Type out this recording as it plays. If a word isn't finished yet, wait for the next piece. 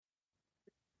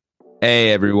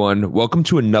Hey everyone, welcome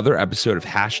to another episode of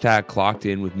Hashtag Clocked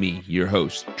In with me, your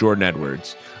host, Jordan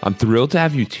Edwards. I'm thrilled to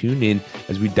have you tune in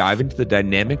as we dive into the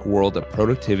dynamic world of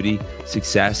productivity,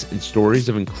 success, and stories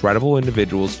of incredible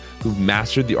individuals who've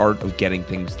mastered the art of getting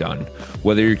things done.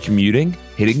 Whether you're commuting,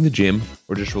 hitting the gym,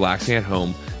 or just relaxing at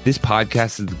home, this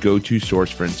podcast is the go-to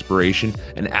source for inspiration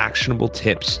and actionable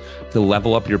tips to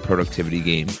level up your productivity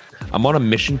game. I'm on a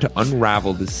mission to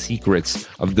unravel the secrets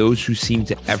of those who seem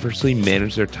to effortlessly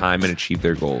manage their time and achieve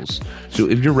their goals. So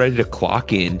if you're ready to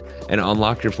clock in and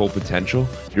unlock your full potential,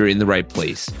 you're in the right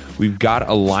place. We've got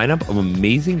a lineup of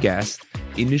amazing guests,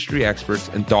 industry experts,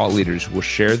 and thought leaders who will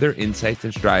share their insights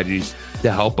and strategies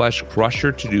to help us crush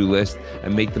your to-do list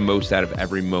and make the most out of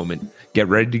every moment. Get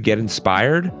ready to get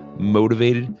inspired,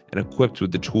 motivated, and equipped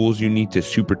with the tools you need to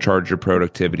supercharge your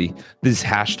productivity. This is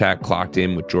Hashtag Clocked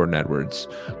In with Jordan Edwards.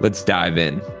 Let's dive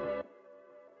in.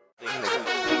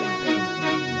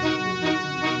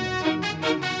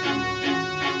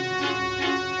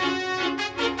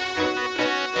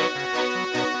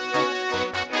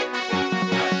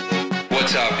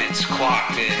 What's up? It's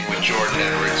Clocked In with Jordan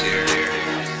Edwards here.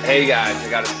 Hey guys, I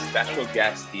got a special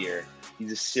guest here.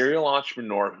 He's a serial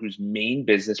entrepreneur whose main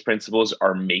business principles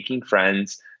are making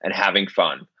friends and having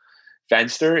fun.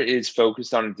 Fenster is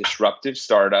focused on disruptive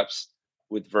startups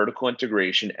with vertical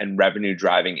integration and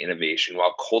revenue-driving innovation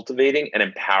while cultivating and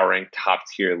empowering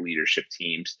top-tier leadership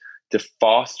teams to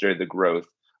foster the growth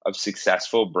of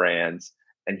successful brands.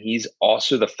 And he's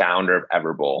also the founder of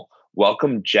Everbowl.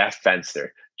 Welcome, Jeff Fenster.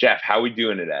 Jeff, how are we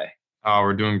doing today? Oh,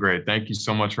 we're doing great. Thank you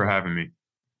so much for having me.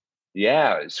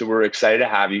 Yeah, so we're excited to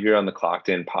have you here on the Clocked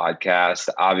In podcast.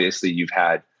 Obviously, you've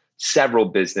had several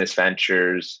business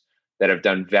ventures that have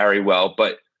done very well.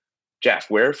 But Jeff,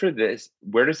 where does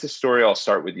the story all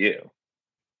start with you?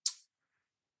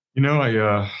 You know,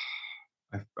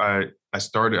 I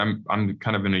started. I'm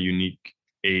kind of in a unique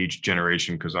age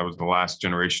generation because I was the last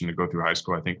generation to go through high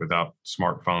school, I think, without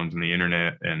smartphones and the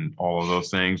internet and all of those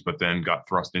things. But then got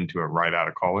thrust into it right out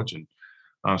of college,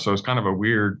 and so it's kind of a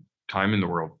weird time in the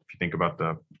world if you think about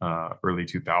the early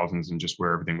 2000s and just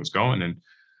where everything was going. And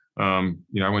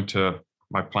I went to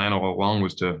my plan all along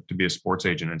was to be a sports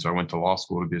agent, and so I went to law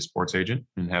school to be a sports agent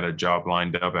and had a job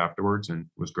lined up afterwards, and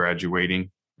was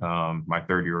graduating my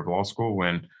third year of law school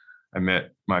when I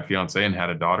met my fiance and had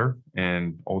a daughter,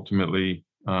 and ultimately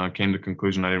came to the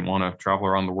conclusion I didn't want to travel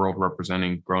around the world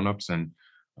representing grownups and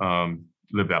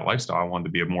live that lifestyle. I wanted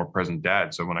to be a more present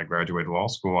dad. So when I graduated law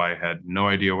school, I had no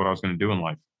idea what I was going to do in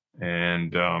life,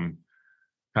 and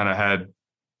kind of had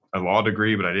a law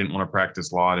degree, but I didn't want to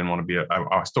practice law. I didn't want to be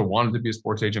I still wanted to be a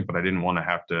sports agent, but I didn't want to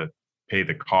have to pay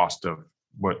the cost of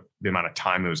what the amount of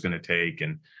time it was going to take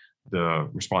and the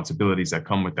responsibilities that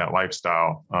come with that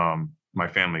lifestyle. The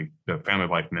family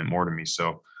life meant more to me.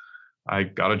 So I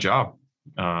got a job.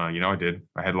 I did.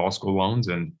 I had law school loans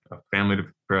and a family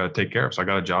to take care of. So I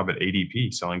got a job at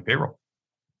ADP selling payroll.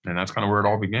 And that's kind of where it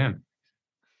all began.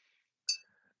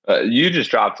 You just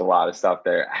dropped a lot of stuff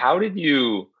there. How did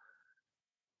you,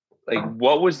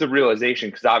 what was the realization?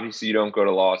 Because obviously you don't go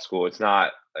to law school. It's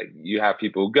not like you have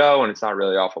people go and it's not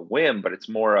really off a whim, but it's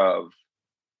more of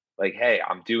like, hey,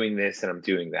 I'm doing this and I'm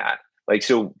doing that.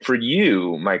 So for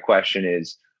you, my question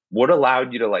is, what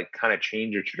allowed you to kind of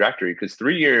change your trajectory? Because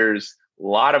 3 years, a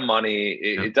lot of money,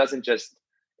 it doesn't just,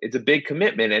 it's a big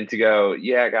commitment. And to go,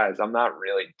 yeah, guys, I'm not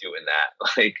really doing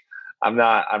that. I'm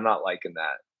not liking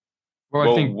that.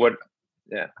 Well, I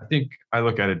think I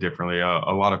look at it differently.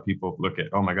 A lot of people look at,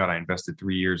 oh my God, I invested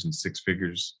 3 years and 6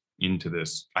 figures into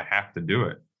this. I have to do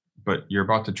it. But you're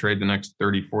about to trade the next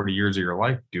 30, 40 years of your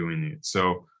life doing it.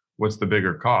 So what's the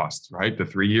bigger cost, right? The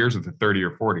 3 years or the 30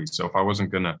 or 40? So if I wasn't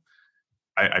going to,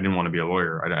 I didn't want to be a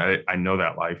lawyer. I know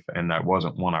that life, and that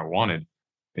wasn't one I wanted.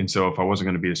 And so if I wasn't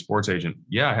going to be a sports agent,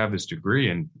 yeah, I have this degree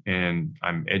and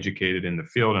I'm educated in the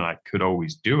field and I could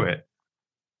always do it,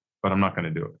 but I'm not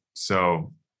going to do it.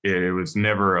 So it was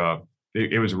never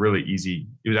it was really easy.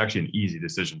 It was actually an easy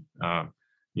decision.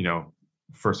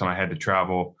 First time I had to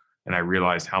travel and I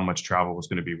realized how much travel was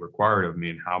going to be required of me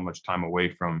and how much time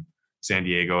away from San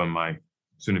Diego and my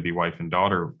soon to be wife and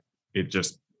daughter, it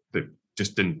just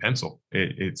didn't pencil.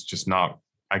 It's just not,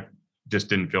 I just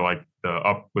didn't feel like the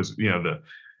up was, the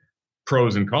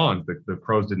pros and cons, the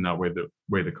pros did not weigh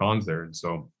the cons there. And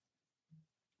so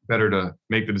better to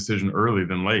make the decision early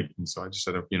than late. And so I just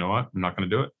said, you know what, I'm not going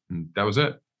to do it. And that was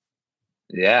it.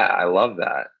 Yeah, I love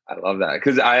that.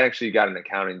 Because I actually got an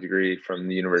accounting degree from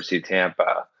the University of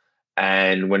Tampa.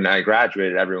 And when I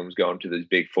graduated, everyone was going to those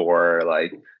big four,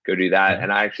 go do that.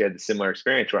 And I actually had the similar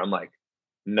experience where I'm like,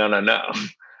 no.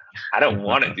 I don't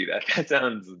want to do that.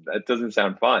 That doesn't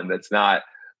sound fun. That's not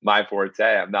my forte.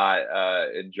 I'm not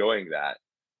enjoying that.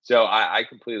 So I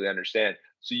completely understand.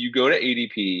 So you go to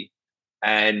ADP,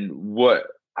 and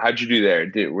how'd you do there?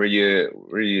 Did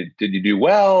you do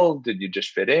well? Did you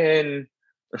just fit in?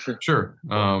 Sure.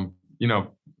 You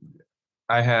know,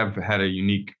 I have had a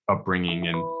unique upbringing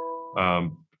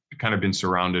and kind of been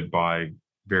surrounded by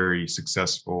very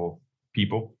successful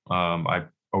people. I've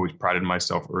always prided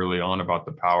myself early on about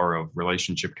the power of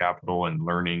relationship capital and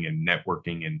learning and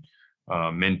networking and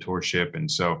mentorship. And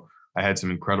so I had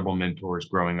some incredible mentors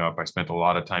growing up. I spent a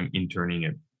lot of time interning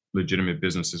at legitimate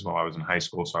businesses while I was in high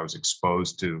school. So I was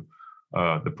exposed to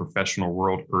the professional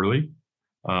world early,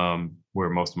 where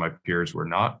most of my peers were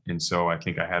not. And so I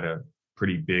think I had a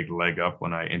pretty big leg up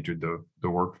when I entered the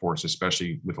workforce,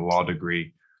 especially with a law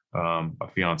degree, a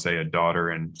fiance, a daughter,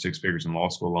 and six figures in law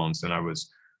school loans. And I was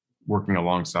working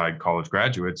alongside college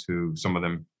graduates who some of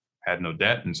them had no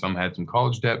debt and some had some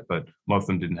college debt, but most of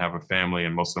them didn't have a family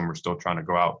and most of them were still trying to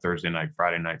go out Thursday night,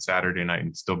 Friday night, Saturday night,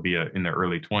 and still be in their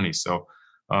early 20s. So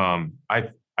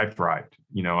I thrived.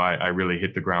 You know, I really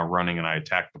hit the ground running and I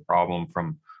attacked the problem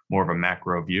from more of a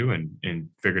macro view and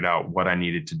figured out what I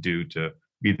needed to do to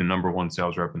be the number one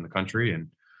sales rep in the country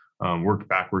and worked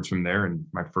backwards from there. In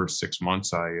my first 6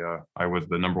 months, I was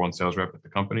the number one sales rep at the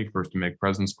company, first to make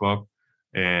President's Club,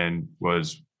 and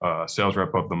was sales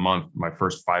rep of the month my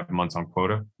first 5 months on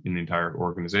quota in the entire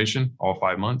organization, all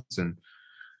 5 months. And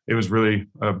it was really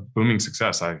a booming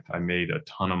success. I made a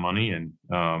ton of money and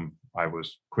I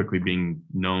was quickly being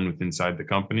known with inside the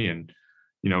company and,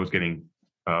 you know, was getting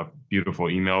beautiful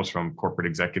emails from corporate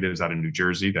executives out of New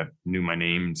Jersey that knew my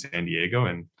name in San Diego.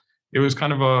 And it was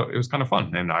kind of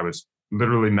fun. And I was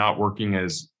literally not working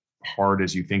as hard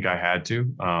as you think I had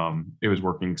to. It was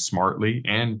working smartly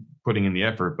and putting in the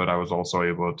effort, but I was also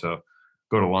able to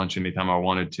go to lunch anytime I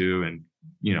wanted to and,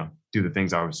 you know, do the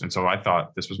things I was. And so I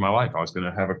thought this was my life. I was going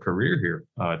to have a career here.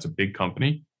 It's a big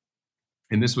company.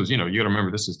 And this was, you know, you got to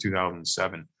remember, this is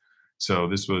 2007. So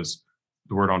this was,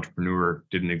 the word entrepreneur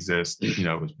didn't exist. You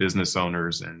know, it was business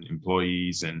owners and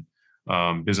employees, and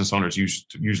business owners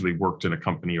usually worked in a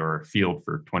company or a field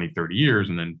for 20, 30 years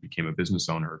and then became a business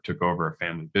owner or took over a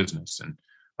family business.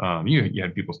 And you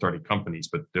had people starting companies,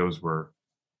 but those were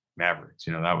mavericks.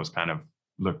 You know, that was kind of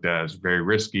looked at as very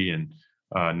risky and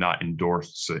not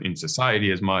endorsed in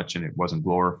society as much. And it wasn't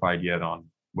glorified yet on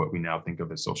what we now think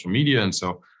of as social media. And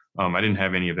so I didn't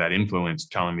have any of that influence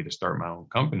telling me to start my own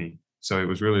company. So it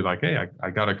was really like, hey, I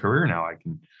got a career now.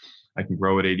 I can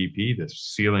grow at ADP. The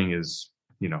ceiling is,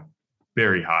 you know,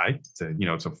 very high.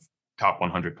 It's a top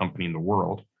 100 company in the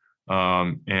world.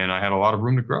 And I had a lot of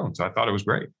room to grow. And so I thought it was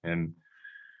great. And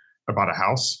I bought a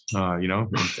house, you know,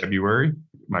 in February.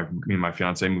 Me and my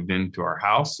fiance moved into our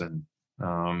house, and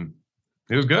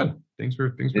it was good. Things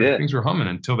were humming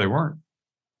until they weren't.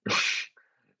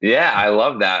 Yeah, I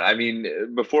love that. I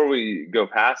mean, before we go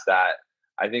past that,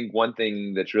 I think one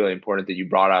thing that's really important that you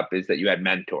brought up is that you had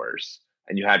mentors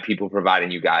and you had people providing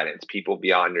you guidance, people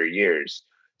beyond your years.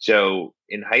 So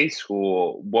in high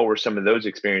school, what were some of those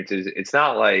experiences? It's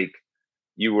not like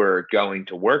you were going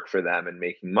to work for them and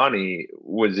making money.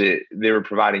 Was it they were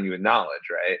providing you with knowledge,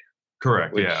 right?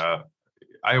 Correct. Yeah.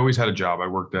 I always had a job. I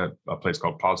worked at a place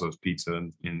called Pazzo's Pizza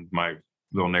in my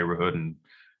little neighborhood and,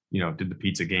 you know, did the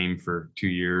pizza game for 2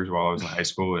 years while I was in high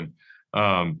school. And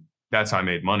that's how I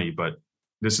made money. But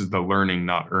this is the learning,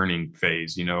 not earning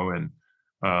phase, you know, and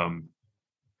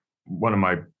one of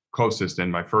my closest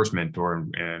and my first mentor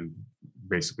and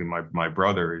basically my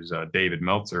brother is David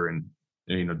Meltzer. And,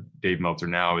 you know, Dave Meltzer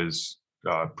now is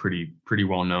pretty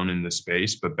well known in the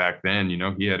space. But back then, you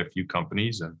know, he had a few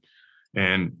companies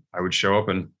and I would show up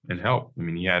and help. I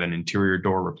mean, he had an interior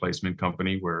door replacement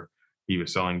company where he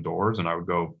was selling doors and I would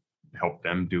go help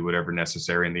them do whatever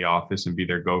necessary in the office and be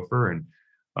their gopher. And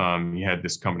he had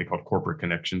this company called Corporate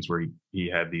Connections where he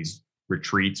had these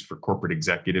retreats for corporate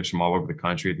executives from all over the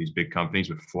country. These big companies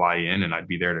would fly in and I'd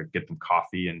be there to get them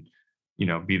coffee and, you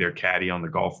know, be their caddy on the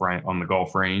golf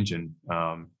range. And,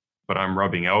 but I'm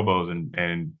rubbing elbows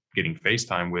and getting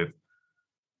FaceTime with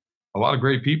a lot of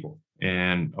great people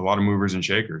and a lot of movers and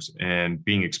shakers and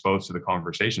being exposed to the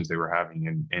conversations they were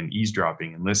having and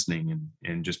eavesdropping and listening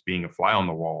and just being a fly on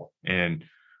the wall. And,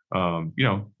 you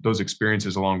know, those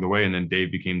experiences along the way. And then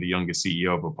Dave became the youngest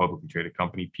CEO of a publicly traded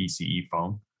company, PCE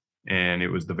Phone. And it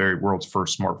was the very world's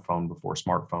first smartphone before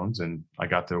smartphones. And I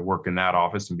got to work in that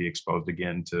office and be exposed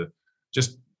again to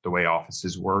just the way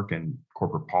offices work and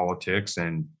corporate politics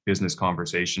and business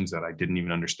conversations that I didn't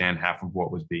even understand half of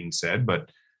what was being said.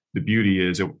 But the beauty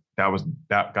is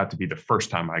that got to be the first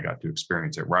time I got to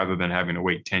experience it rather than having to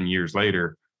wait 10 years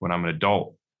later when I'm an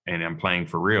adult and I'm playing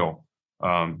for real.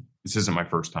 this isn't my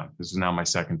first time. This is now my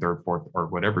second, third, fourth, or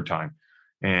whatever time.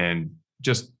 And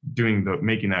just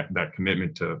making that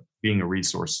commitment to being a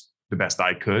resource the best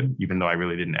I could, even though I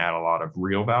really didn't add a lot of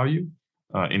real value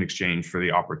in exchange for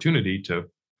the opportunity to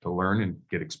learn and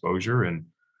get exposure and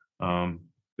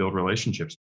build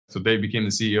relationships. So Dave became the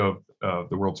CEO of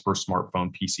the world's first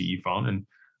smartphone, PCE phone. And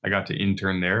I got to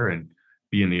intern there and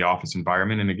be in the office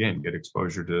environment. And again, get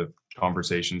exposure to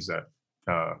conversations that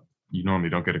you normally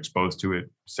don't get exposed to at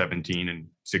 17 and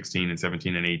 16 and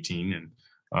 17 and 18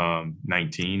 and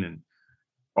 19, and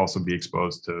also be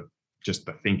exposed to just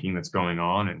the thinking that's going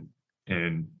on.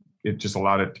 And it just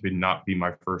allowed it to not be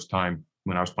my first time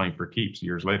when I was playing for keeps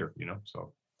years later,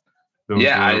 so those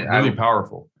were really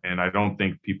powerful. And I don't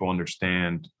think people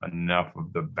understand enough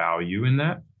of the value in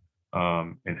that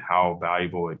and how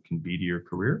valuable it can be to your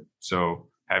career. So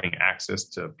having access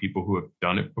to people who have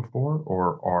done it before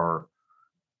or are,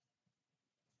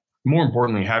 more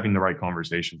importantly, having the right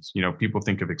conversations. People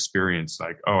think of experience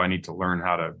like, oh, I need to learn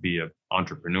how to be an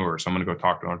entrepreneur, so I'm going to go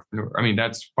talk to an entrepreneur. I mean,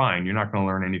 that's fine. You're not going to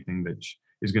learn anything that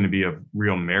is going to be of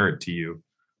real merit to you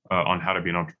on how to be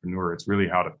an entrepreneur. It's really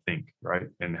how to think, right?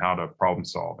 And how to problem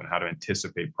solve and how to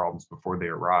anticipate problems before they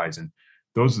arise. And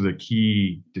those are the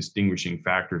key distinguishing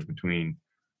factors between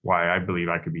why I believe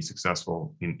I could be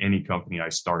successful in any company I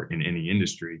start in any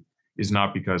industry, is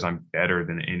not because I'm better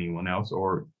than anyone else,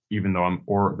 or even though I'm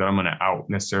going to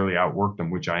necessarily outwork them,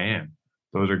 which I am.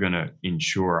 Those are going to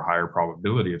ensure a higher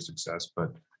probability of success,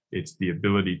 but it's the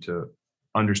ability to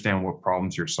understand what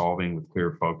problems you're solving with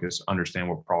clear focus, understand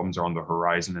what problems are on the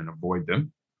horizon and avoid them,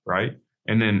 right?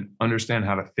 And then understand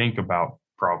how to think about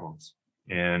problems.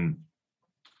 And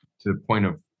to the point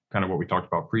of kind of what we talked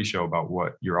about pre-show about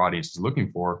what your audience is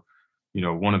looking for,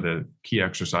 one of the key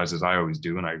exercises I always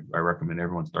do, and I recommend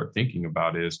everyone start thinking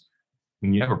about, is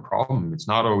when you have a problem, it's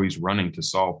not always running to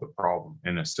solve the problem.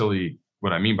 And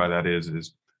what I mean by that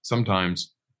is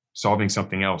sometimes solving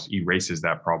something else erases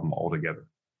that problem altogether.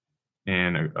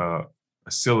 And a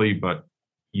silly but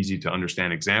easy to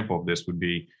understand example of this would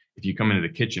be if you come into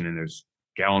the kitchen and there's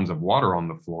gallons of water on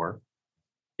the floor.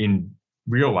 In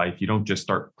real life, you don't just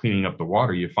start cleaning up the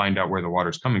water. You find out where the water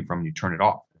is coming from, you turn it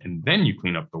off, and then you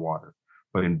clean up the water.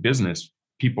 But in business,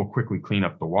 people quickly clean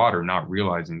up the water, not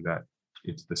realizing that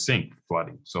it's the sink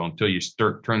flooding. So until you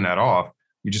turn that off,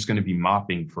 you're just going to be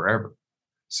mopping forever.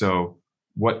 So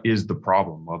what is the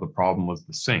problem? Well, the problem was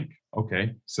the sink.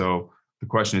 Okay, so the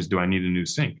question is, do I need a new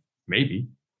sink? Maybe,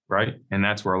 right? And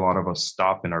that's where a lot of us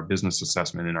stop in our business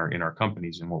assessment in our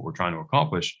companies and what we're trying to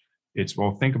accomplish. It's,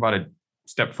 well, think about it a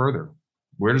step further.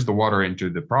 Where does the water enter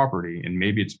the property? And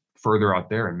maybe it's further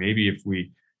out there. And maybe if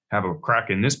we have a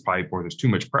crack in this pipe or there's too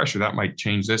much pressure, that might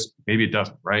change this. Maybe it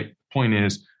doesn't, right? The point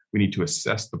is, we need to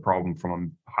assess the problem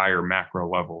from a higher macro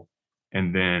level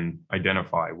and then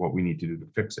identify what we need to do to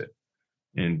fix it.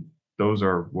 And those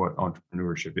are what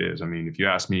entrepreneurship is. I mean, if you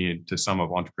ask me to sum up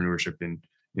entrepreneurship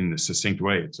in the succinct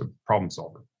way, it's a problem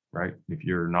solver, right?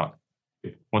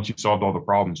 If once you've solved all the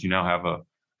problems, you now have a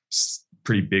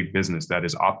pretty big business that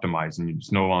is optimized, and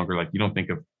it's no longer like, you don't think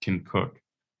of Tim Cook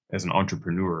as an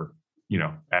entrepreneur,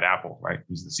 at Apple, right?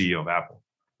 He's the CEO of Apple.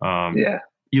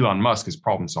 Elon Musk is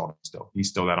problem solving still. He's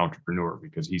still that entrepreneur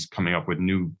because he's coming up with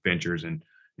new ventures and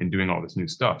doing all this new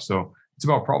stuff. So it's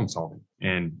about problem solving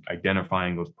and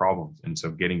identifying those problems. And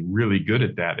so getting really good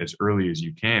at that as early as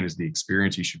you can is the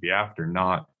experience you should be after,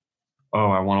 not, oh,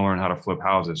 I want to learn how to flip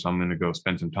houses, so I'm going to go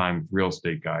spend some time with real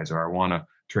estate guys, or I want to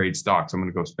trade stocks, I'm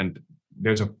going to go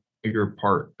there's a bigger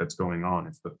part that's going on.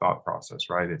 It's the thought process,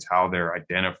 right? It's how they're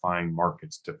identifying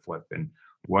markets to flip and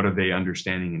what are they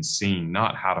understanding and seeing,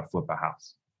 not how to flip a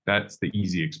house. That's the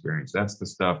easy experience. That's the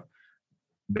stuff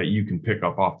that you can pick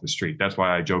up off the street. That's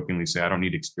why I jokingly say I don't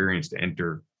need experience to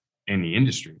enter any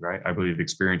industry, right? I believe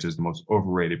experience is the most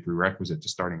overrated prerequisite to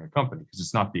starting a company, because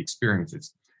it's not the experience,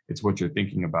 it's what you're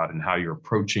thinking about and how you're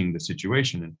approaching the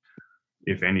situation. And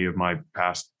if any of my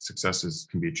past successes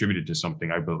can be attributed to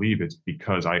something, I believe it's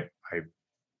because I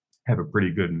have a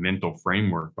pretty good mental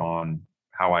framework on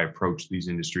how I approach these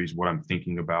industries, what I'm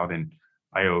thinking about. And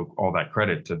I owe all that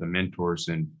credit to the mentors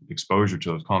and exposure to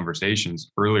those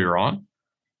conversations earlier on.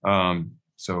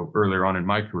 So earlier on in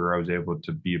my career, I was able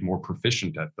to be more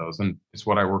proficient at those, and it's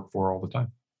what I work for all the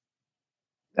time.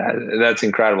 That's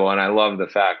incredible. And I love the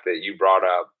fact that you brought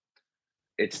up,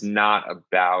 it's not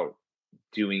about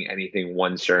doing anything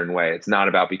one certain way. It's not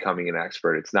about becoming an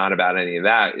expert. It's not about any of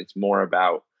that. It's more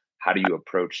about how do you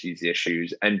approach these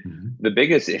issues? And the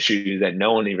biggest issue that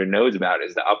no one even knows about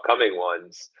is the upcoming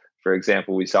ones. For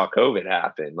example, we saw COVID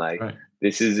happen.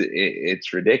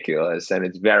 It's ridiculous. And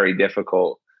it's very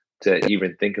difficult to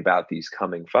even think about these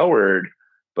coming forward.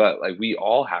 but like we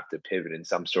all have to pivot in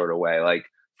some sort of way. Like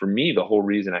for me, the whole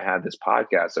reason I had this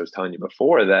podcast, I was telling you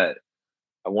before, that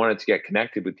I wanted to get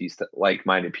connected with these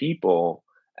like-minded people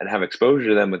and have exposure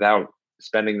to them without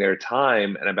spending their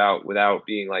time, and without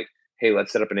being like, hey,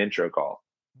 let's set up an intro call.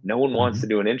 No one wants to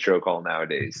do an intro call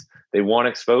nowadays. They want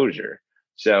exposure.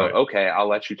 So, okay, I'll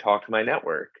let you talk to my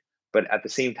network. But at the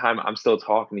same time, I'm still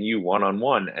talking to you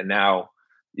one-on-one. And now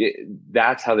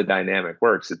that's how the dynamic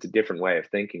works. It's a different way of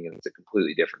thinking, and it's a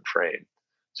completely different frame.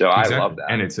 So exactly. I love that.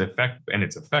 And it's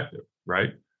effective,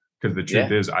 right? Because the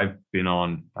truth is, I've been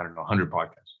on, 100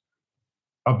 podcasts.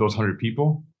 Of those 100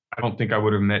 people, I don't think I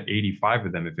would have met 85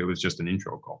 of them if it was just an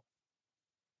intro call.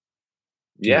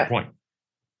 To your point,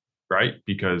 right?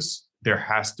 Because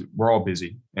we're all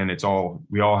busy, and I don't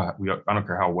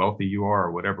care how wealthy you are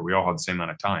or whatever, we all have the same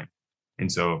amount of time.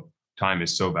 And so time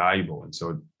is so valuable. And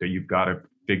so that you've got to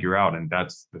figure out, and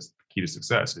that's the key to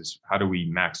success, is how do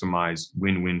we maximize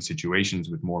win-win situations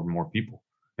with more and more people?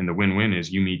 And the win-win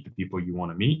is you meet the people you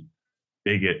want to meet.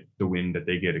 They get the win that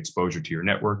they get exposure to your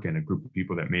network and a group of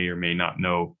people that may or may not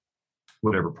know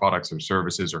whatever products or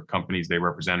services or companies they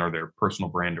represent, or their personal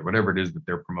brand, or whatever it is that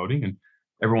they're promoting, and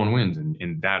everyone wins.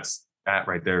 And that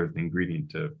right there is the ingredient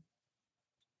to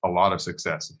a lot of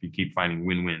success. If you keep finding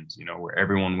win-wins, where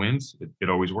everyone wins, it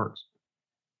always works.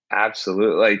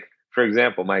 Absolutely. Like, for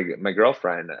example, my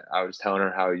girlfriend, I was telling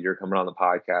her how you're coming on the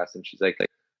podcast, and she's like,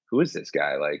 who is this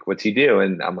guy? Like, what's he do?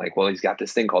 And I'm like, well, he's got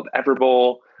this thing called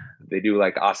Everbowl. They do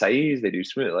like acais, they do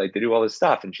smooth, like they do all this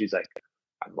stuff. And she's like,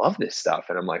 I love this stuff.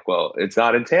 And I'm like, well, it's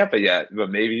not in Tampa yet, but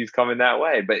maybe he's coming that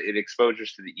way. But it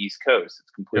exposures to the East Coast.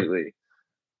 It's completely,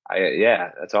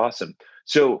 that's awesome.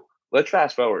 So let's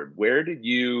fast forward.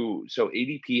 So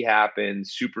ADP happened,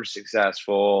 super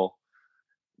successful.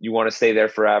 You want to stay there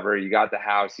forever. You got the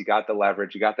house, you got the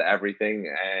leverage, you got the everything,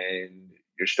 and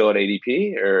you're still at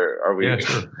ADP, or are we? Yeah,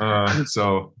 sure.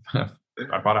 So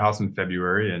I bought a house in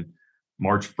February, and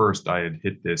March 1st, I had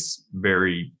hit this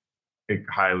very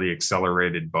highly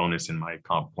accelerated bonus in my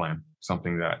comp plan,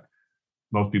 something that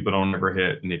most people don't ever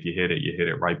hit. And if you hit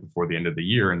it right before the end of the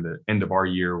year. And the end of our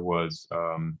year was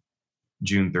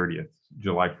June 30th.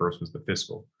 July 1st was the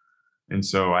fiscal. And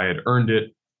so I had earned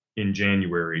it in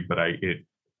January, but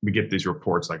we get these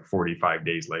reports like 45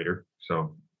 days later.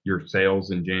 So your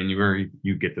sales in January,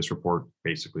 you get this report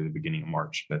basically the beginning of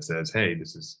March that says, hey,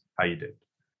 this is how you did.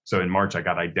 So in March, I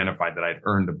got identified that I'd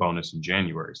earned a bonus in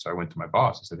January. So I went to my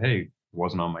boss. I said, hey, it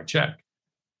wasn't on my check.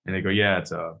 And they go, yeah,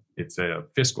 it's a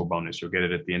fiscal bonus. You'll get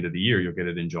it at the end of the year. You'll get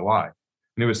it in July.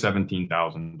 And it was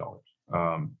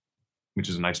 $17,000, which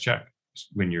is a nice check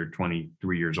when you're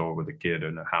 23 years old with a kid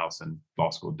and a house and law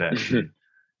school debt. You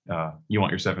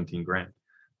want your 17 grand.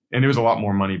 And it was a lot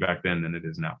more money back then than it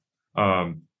is now.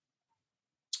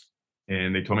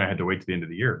 And they told me I had to wait to the end of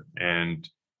the year. And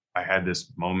I had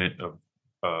this moment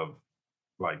of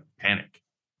like panic,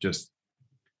 just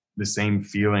the same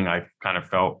feeling I kind of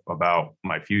felt about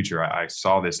my future. I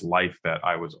saw this life that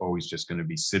I was always just going to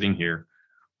be sitting here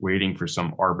waiting for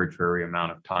some arbitrary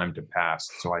amount of time to pass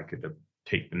so I could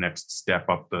take the next step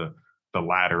up the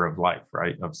ladder of life,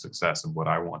 right, of success, of what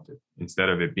I wanted, instead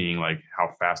of it being like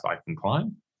how fast I can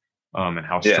climb and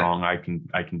how strong I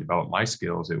can develop my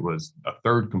skills. It was a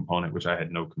third component which I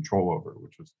had no control over,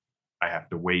 which was I have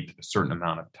to wait a certain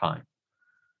amount of time.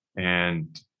 And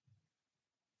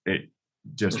it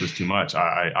just was too much.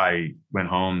 I went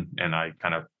home and I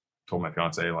kind of told my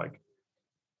fiance, like,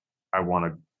 I want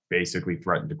to basically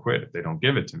threaten to quit if they don't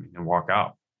give it to me and walk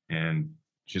out. And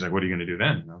she's like, what are you going to do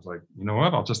then? And I was like, you know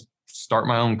what? I'll just start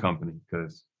my own company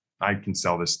because I can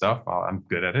sell this stuff. I'm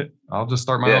good at it. I'll just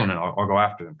start my own and I'll go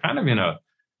after them. Kind of in a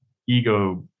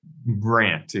ego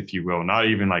rant, if you will, not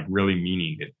even like really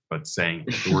meaning it, but saying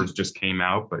it. The words just came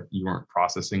out, but you weren't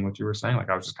processing what you were saying. Like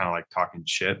I was just kind of like talking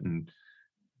shit and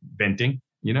venting,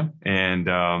 and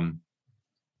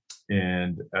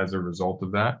as a result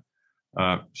of that,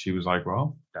 she was like,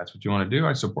 well, that's what you want to do.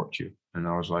 I support you. And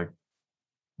I was like,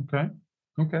 okay.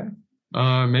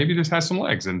 Maybe this has some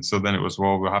legs. And so then it was,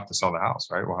 well, we'll have to sell the house,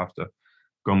 right? We'll have to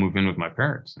go move in with my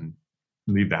parents and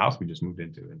leave the house we just moved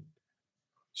into. And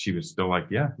she was still like,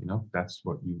 yeah, that's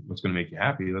what's going to make you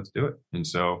happy. Let's do it. And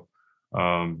so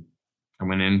I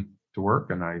went in to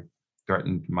work and I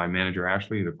threatened my manager,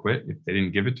 Ashley, to quit if they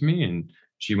didn't give it to me. And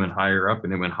she went higher up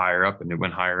and it went higher up and it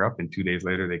went higher up. And 2 days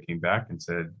later, they came back and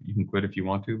said, you can quit if you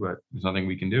want to, but there's nothing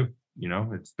we can do.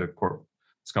 It's the court.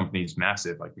 This company's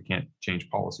massive. Like we can't change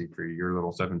policy for your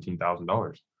little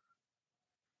 $17,000.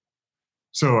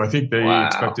 So I think they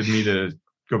expected me to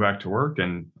go back to work,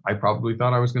 and I probably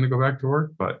thought I was going to go back to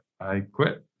work, but I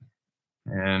quit.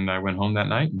 And I went home that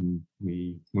night and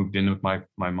we moved in with my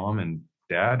mom and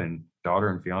dad and daughter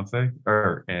and fiance,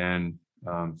 and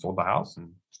sold the house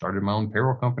and started my own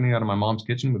payroll company out of my mom's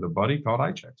kitchen with a buddy called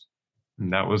iChecks.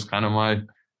 And that was kind of my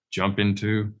jump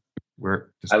into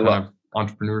where this kind of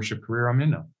entrepreneurship career I'm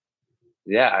in now.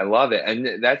 Yeah, I love it.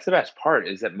 And that's the best part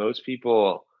is that most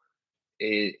people,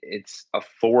 it's a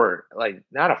like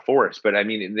not a force, but I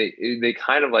mean, they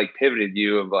kind of like pivoted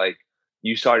you of like,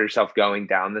 you saw yourself going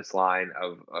down this line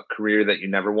of a career that you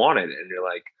never wanted. And you're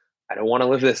like, I don't want to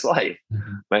live this life.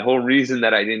 Mm-hmm. My whole reason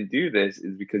that I didn't do this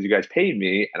is because you guys paid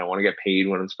me and I want to get paid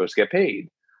when I'm supposed to get paid.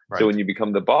 Right. So when you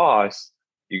become the boss,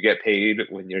 you get paid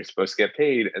when you're supposed to get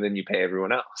paid and then you pay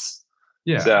everyone else.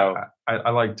 Yeah. So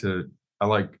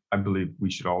I believe we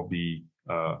should all be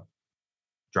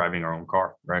driving our own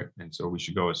car, right? And so we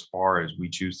should go as far as we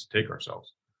choose to take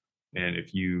ourselves. And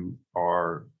if you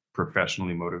are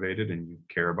professionally motivated and you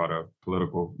care about a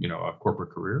political, a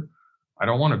corporate career, I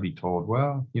don't want to be told,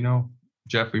 well,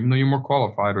 Jeff, even though you're more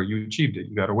qualified or you achieved it,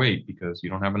 you got to wait because you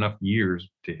don't have enough years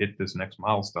to hit this next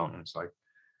milestone. And it's like,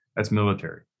 that's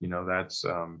military, that's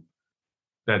a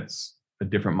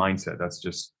different mindset. That's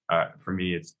just, for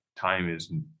me, it's time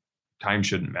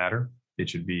shouldn't matter. It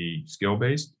should be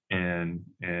skill-based and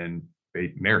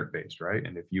merit-based, right?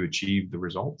 And if you achieve the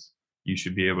results, you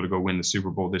should be able to go win the Super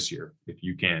Bowl this year. If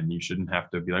you can, you shouldn't have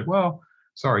to be like, well,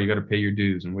 sorry, you got to pay your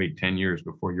dues and wait 10 years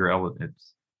before you're eligible.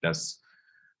 That's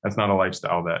not a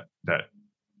lifestyle that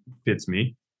fits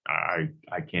me. I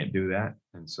can't do that.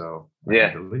 And so I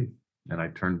had to leave. And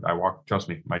I walked, trust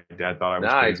me, my dad thought I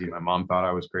was crazy. My mom thought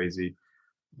I was crazy.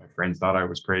 My friends thought I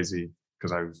was crazy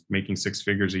because I was making 6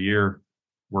 figures a year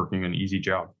working an easy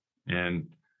job.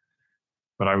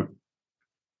 But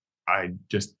I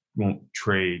just won't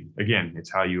trade. Again,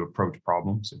 it's how you approach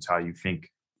problems. It's how you think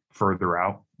further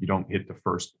out. You don't hit the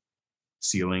first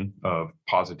ceiling of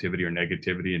positivity or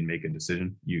negativity and make a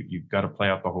decision. You've got to play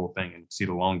out the whole thing and see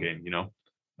the long game,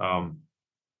 I'm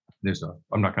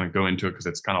not going to go into it because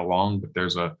it's kind of long, but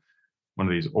there's one of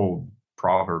these old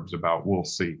proverbs about we'll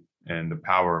see and the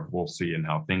power of we'll see and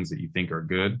how things that you think are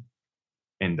good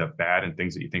end up bad and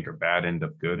things that you think are bad end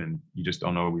up good. And you just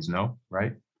don't always know.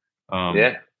 Right.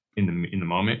 In the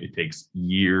moment, it takes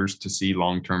years to see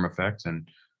long-term effects and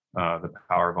the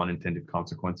power of unintended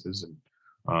consequences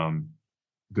and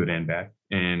good and bad.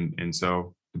 And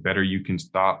so the better you can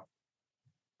stop,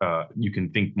 you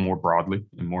can think more broadly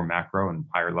and more macro and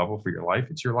higher level for your life.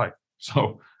 It's your life.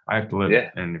 So I have to live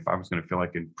it. And if I was going to feel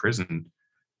like in prison,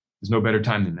 there's no better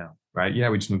time than now, right? Yeah,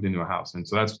 we just moved into a house. And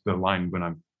so that's the line when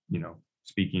I'm,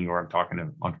 speaking or I'm talking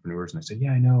to entrepreneurs and I say,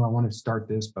 yeah, I know I want to start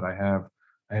this, but I have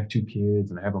 2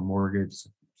 kids and I have a mortgage. So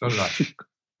did I.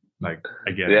 Like,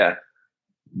 I get it.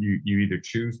 You either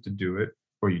choose to do it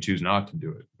or you choose not to do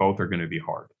it. Both are going to be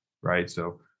hard, right?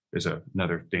 So there's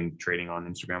another thing trading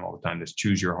on Instagram all the time. That's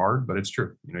choose your hard, but it's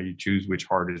true. You choose which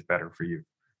hard is better for you.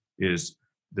 Is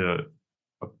the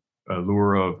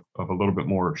allure of a little bit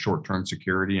more short-term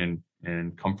security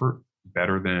and comfort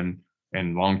better than,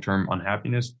 and long-term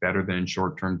unhappiness better than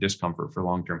short-term discomfort for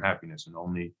long-term happiness? And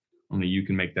only you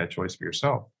can make that choice for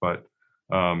yourself. But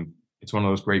it's one of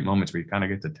those great moments where you kind of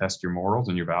get to test your morals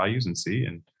and your values and see.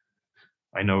 And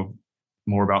I know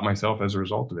more about myself as a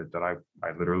result of it that I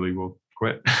literally will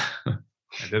quit. I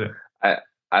did it.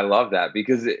 I love that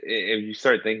because if you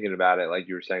start thinking about it, like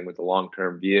you were saying with the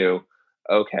long-term view,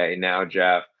 okay, now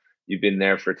Jeff, you've been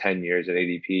there for 10 years at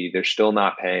ADP. They're still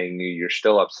not paying you. You're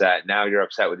still upset. Now you're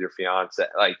upset with your fiance.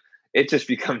 Like it just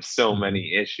becomes so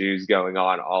many issues going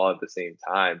on all at the same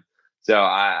time. So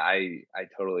I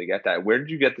totally get that. Where did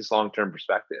you get this long-term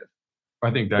perspective?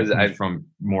 I think that comes from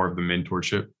more of the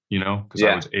mentorship, because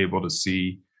I was able to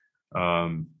see,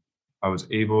 I was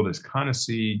able to kind of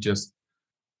see just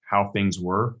how things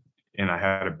were. And I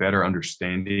had a better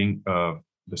understanding of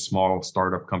the small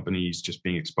startup companies, just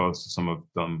being exposed to some of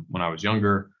them when I was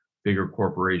younger, bigger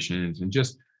corporations, and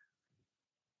just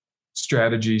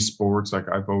strategy, sports. Like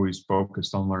I've always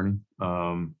focused on learning.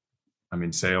 I'm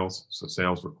in sales. So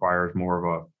sales requires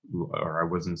I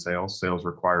was in sales. Sales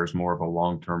requires more of a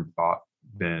long-term thought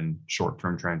than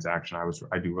short-term transaction.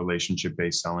 I do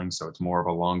relationship-based selling. So it's more of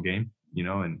a long game,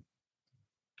 and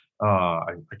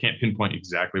I can't pinpoint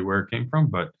exactly where it came from,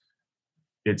 but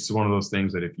it's one of those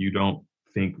things that if you don't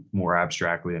think more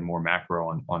abstractly and more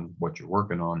macro on what you're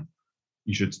working on,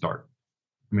 you should start.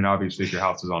 I mean, obviously if your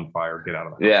house is on fire, get out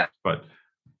of the house,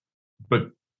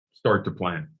 but start to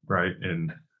plan, right?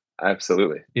 And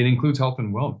absolutely. It includes health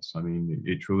and wellness. I mean,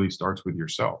 it truly starts with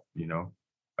yourself,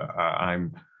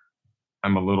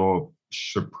 I'm a little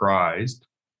surprised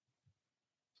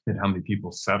at how many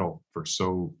people settle for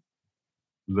so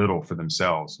little for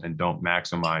themselves and don't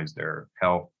maximize their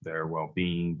health, their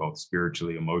well-being, both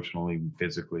spiritually, emotionally,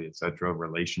 physically, etc.,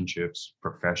 relationships,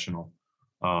 professional.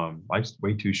 Life's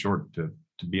way too short to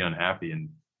be unhappy, and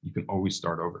you can always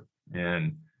start over.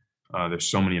 And there's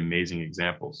so many amazing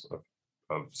examples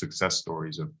of success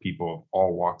stories of people of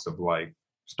all walks of life,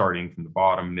 starting from the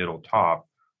bottom, middle, top,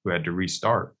 who had to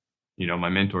restart. My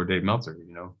mentor, Dave Meltzer,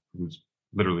 who's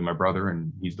literally my brother,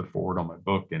 and he's the forward on my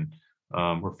book. And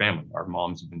we're family. Our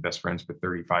moms have been best friends for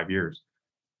 35 years.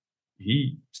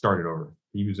 He started over.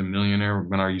 He was a millionaire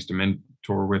when I used to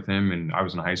mentor with him, and I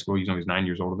was in high school. He's only 9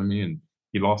 years older than me, and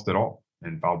he lost it all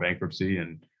and filed bankruptcy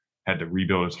and had to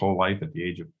rebuild his whole life at the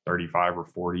age of 35 or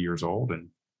 40 years old. And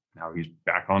now he's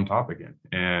back on top again.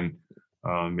 And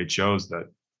it shows that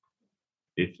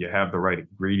if you have the right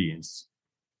ingredients,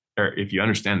 or if you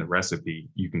understand the recipe,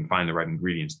 you can find the right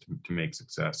ingredients to make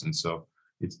success. And so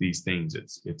it's these things.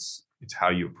 It's how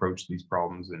you approach these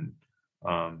problems, and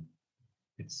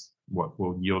it's what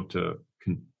will yield to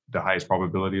the highest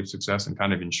probability of success and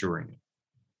kind of ensuring it.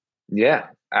 Yeah,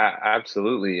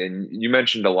 absolutely. And you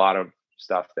mentioned a lot of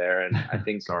stuff there, and I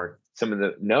think Sorry. some of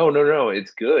the no,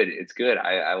 it's good. It's good.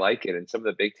 I like it. And some of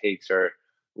the big takes are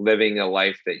living a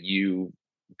life that you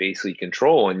basically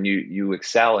control, and you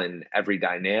excel in every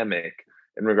dynamic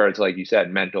in regards to, like you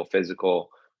said, mental, physical,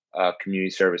 community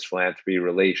service, philanthropy,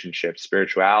 relationships,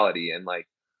 spirituality. And like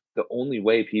the only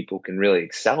way people can really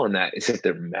excel in that is if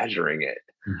they're measuring it,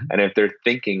 and if they're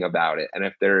thinking about it, and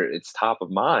if it's top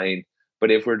of mind. But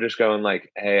if we're just going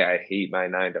like, hey, I hate my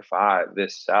 9 to 5,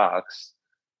 this sucks,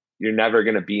 you're never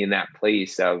going to be in that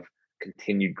place of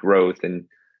continued growth and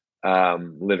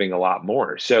living a lot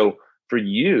more. So for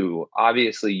you,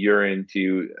 obviously you're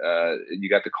into, you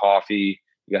got the coffee,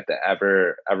 you got the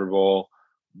Everbowl.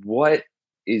 What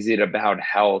is it about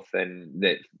health and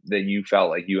that you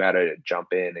felt like you had to jump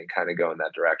in and kind of go in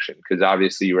that direction? Because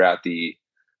obviously you were at the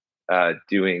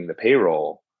doing the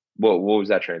payroll. What was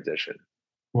that transition?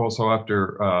 Well, so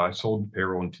after I sold the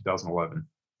payroll in 2011,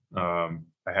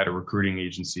 I had a recruiting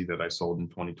agency that I sold in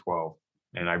 2012,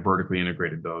 and I vertically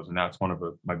integrated those. And that's one of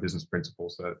my business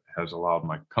principles that has allowed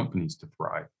my companies to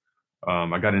thrive.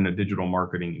 I got into digital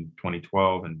marketing in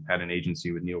 2012 and had an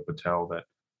agency with Neil Patel that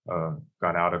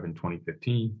got out of in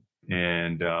 2015.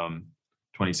 And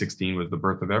 2016 was the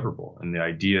birth of Everbowl. And the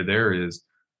idea there is,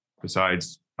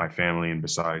 besides my family and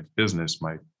besides business,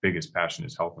 my biggest passion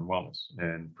is health and wellness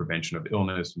and prevention of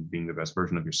illness and being the best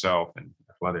version of yourself, and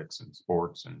athletics and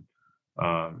sports, and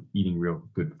eating real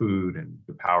good food, and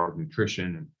the power of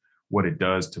nutrition and what it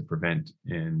does to prevent.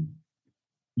 And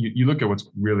you look at what's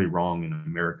really wrong in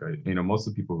America. Most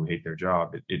of the people who hate their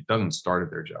job, it doesn't start at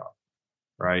their job,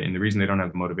 right? And the reason they don't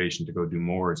have the motivation to go do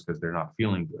more is because they're not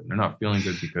feeling good. And they're not feeling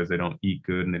good because they don't eat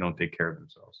good and they don't take care of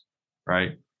themselves,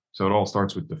 right? So it all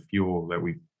starts with the fuel that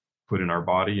we put in our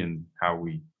body and how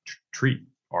we treat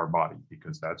our body,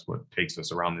 because that's what takes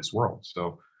us around this world.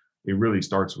 So it really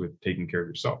starts with taking care of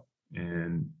yourself.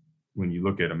 And when you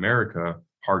look at America,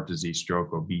 heart disease,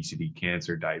 stroke, obesity,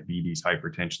 cancer, diabetes,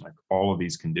 hypertension, like all of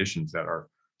these conditions that are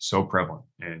so prevalent,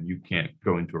 and you can't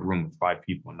go into a room with 5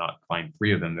 people and not find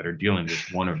 3 of them that are dealing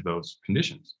with one of those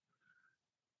conditions.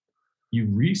 You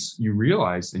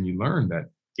realize and you learn that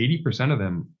 80% of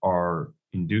them are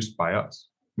induced by us,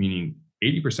 meaning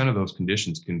 80% of those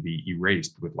conditions can be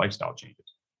erased with lifestyle changes.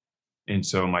 And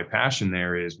so my passion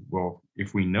there is, well,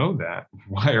 if we know that,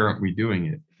 why aren't we doing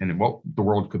it? And what the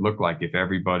world could look like if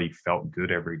everybody felt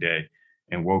good every day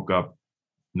and woke up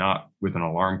not with an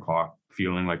alarm clock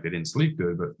feeling like they didn't sleep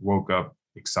good, but woke up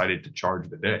excited to charge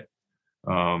the day.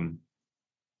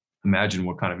 Imagine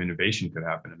what kind of innovation could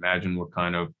happen. Imagine what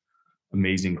kind of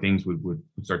amazing things would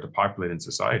start to populate in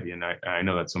society. And I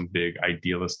know that's some big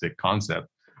idealistic concept,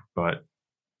 but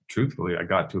truthfully, I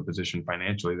got to a position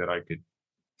financially that I could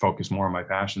focus more on my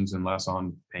passions and less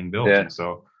on paying bills. Yeah. And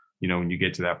so, when you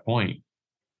get to that point,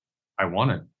 I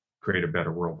want to create a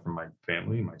better world for my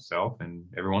family, myself, and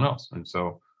everyone else. And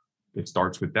so it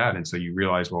starts with that. And so you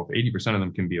realize, well, if 80% of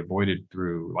them can be avoided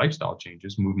through lifestyle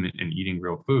changes, movement, and eating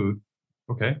real food,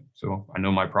 okay, so I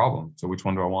know my problem. So which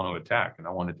one do I want to attack? And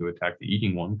I wanted to attack the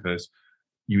eating one, because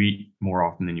you eat more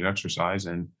often than you exercise,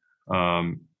 and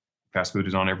fast food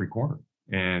is on every corner.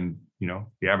 And,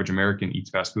 the average American eats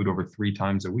fast food over 3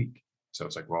 times a week. So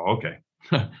it's like, well, okay,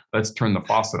 let's turn the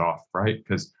faucet off, right?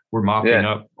 Because we're mopping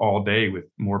up all day with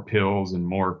more pills and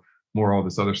more all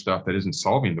this other stuff that isn't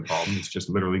solving the problem. It's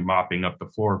just literally mopping up the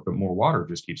floor, but more water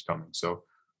just keeps coming. So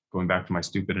going back to my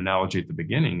stupid analogy at the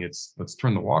beginning, it's let's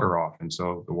turn the water off. And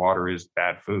so the water is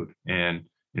bad food. And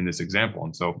in this example,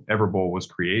 and so Everbowl was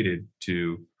created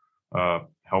to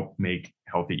help make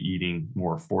healthy eating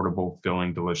more affordable,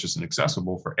 filling, delicious, and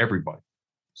accessible for everybody.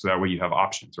 So that way you have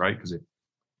options, right? Because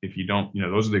if you don't,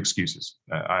 those are the excuses.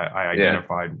 I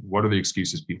identified what are the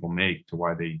excuses people make to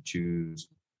why they choose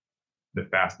the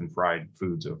fast and fried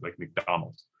foods of like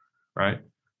McDonald's, right?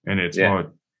 And it's, well, it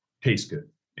tastes good,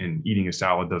 and eating a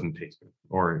salad doesn't taste good,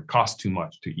 or it costs too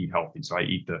much to eat healthy. So I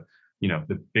eat the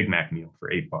Big Mac meal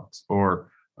for $8,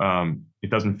 or it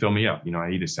doesn't fill me up. I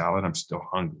eat a salad, I'm still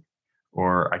hungry,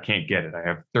 or I can't get it. I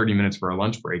have 30 minutes for a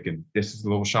lunch break, and this is a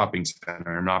little shopping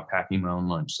center. I'm not packing my own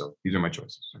lunch. So these are my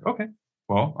choices. Okay,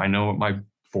 well, I know what my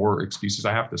 4 excuses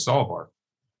I have to solve are: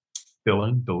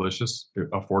 filling, delicious,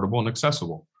 affordable, and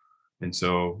accessible. And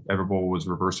so Everbowl was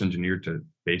reverse engineered to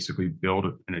basically build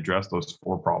and address those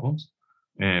 4 problems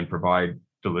and provide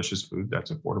delicious food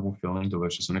that's affordable, filling,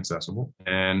 delicious, and accessible.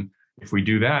 And if we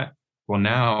do that, well,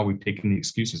 now we've taken the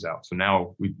excuses out. So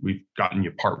now we've gotten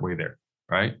you partway there,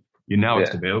 right?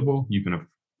 It's available. You're going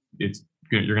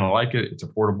to like it. It's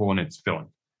affordable and it's filling.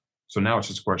 So now it's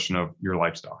just a question of your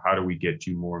lifestyle. How do we get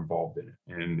you more involved in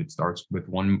it? And it starts with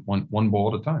one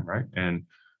bowl at a time, right? And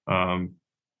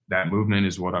that movement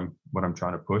is what I'm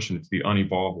trying to push. And it's the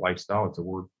unevolved lifestyle. It's a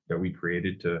word that we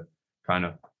created to kind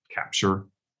of capture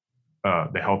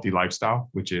the healthy lifestyle,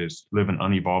 which is live an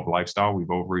unevolved lifestyle. We've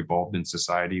over-evolved in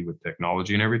society with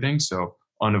technology and everything. So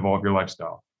unevolve your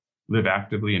lifestyle. Live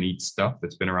actively and eat stuff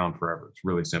that's been around forever. It's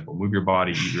really simple. Move your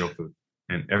body, eat real food.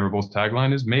 And Everbowl's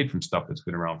tagline is made from stuff that's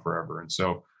been around forever. And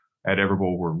so at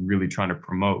Everbowl, we're really trying to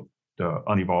promote the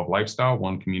unevolved lifestyle,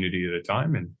 one community at a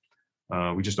time.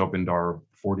 And we just opened our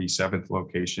 47th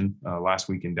location last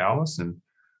week in Dallas. And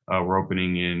we're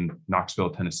opening in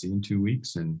Knoxville, Tennessee in 2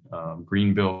 weeks, and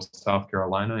Greenville, South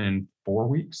Carolina in 4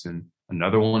 weeks, and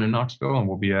another one in Knoxville. And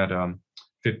we'll be at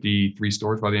 53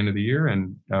 stores by the end of the year.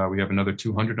 And we have another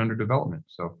 200 under development.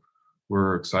 So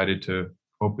we're excited to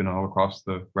open all across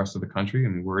the rest of the country. I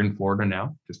mean, we're in Florida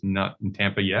now, just not in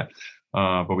Tampa yet.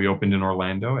 But we opened in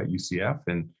Orlando at UCF,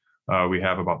 and we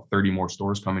have about 30 more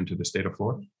stores coming to the state of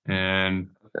Florida. And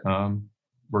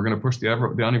we're going to push the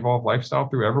unevolved lifestyle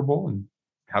through Everbowl and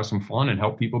have some fun and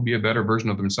help people be a better version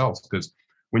of themselves. Because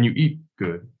when you eat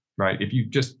good, right? If you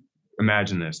just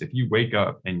imagine this, if you wake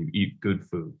up and you eat good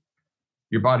food,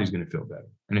 your body's going to feel better.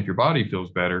 And if your body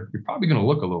feels better, you're probably going to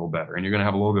look a little better, and you're going to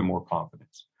have a little bit more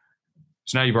confidence.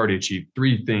 So now you've already achieved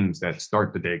 3 things that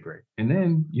start the day great. And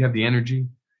then you have the energy,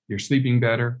 you're sleeping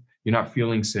better, you're not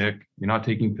feeling sick, you're not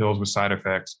taking pills with side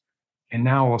effects. And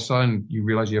now all of a sudden you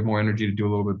realize you have more energy to do a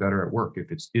little bit better at work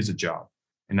if it is a job.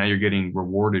 And now you're getting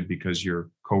rewarded because your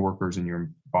coworkers and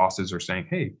your bosses are saying,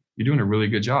 hey, you're doing a really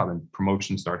good job, and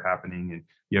promotions start happening, and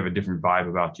you have a different vibe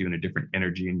about you and a different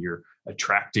energy, and you're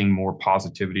attracting more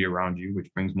positivity around you,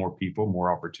 which brings more people,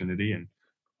 more opportunity. And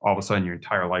all of a sudden your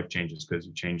entire life changes because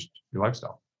you changed your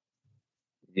lifestyle.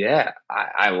 Yeah,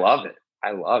 I love it.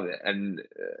 I love it. And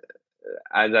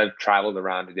as I've traveled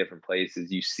around to different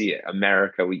places, you see it.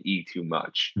 America, we eat too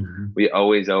much. Mm-hmm. We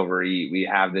always overeat. We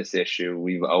have this issue.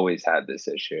 We've always had this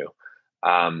issue.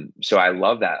 So I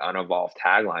love that unevolved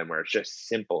tagline where it's just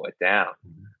simple it down.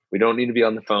 Mm-hmm. We don't need to be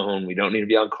on the phone. We don't need to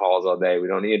be on calls all day. We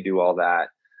don't need to do all that.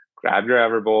 Grab your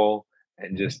Everbowl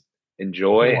and just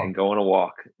enjoy and go on a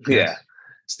walk. Yes. Yeah.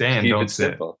 Stand, don't sit.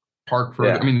 Simple. Park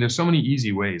further. Yeah. I mean, there's so many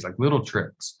easy ways, like little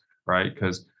tricks, right?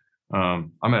 Because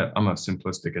I'm a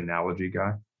simplistic analogy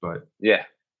guy, but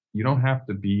you don't have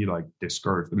to be like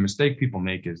discouraged. The mistake people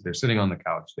make is they're sitting on the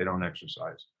couch, they don't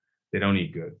exercise, they don't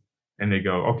eat good, and they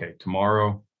go, okay,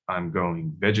 tomorrow I'm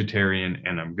going vegetarian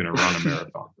and I'm going to run a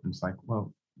marathon. And it's like,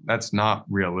 well, that's not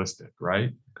realistic,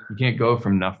 right? You can't go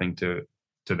from nothing to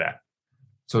that.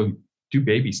 So do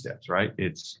baby steps, right?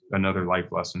 It's another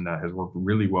life lesson that has worked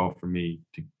really well for me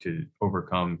to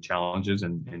overcome challenges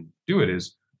and do it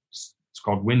is it's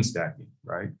called win stacking,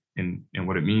 right? And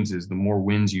what it means is the more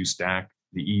wins you stack,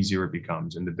 the easier it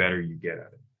becomes and the better you get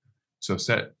at it. So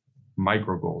set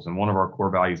micro goals. And one of our core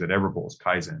values at Everbowl is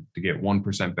Kaizen, to get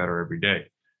 1% better every day.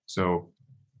 So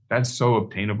that's so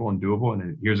obtainable and doable.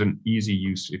 And here's an easy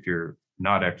use if you're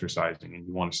not exercising and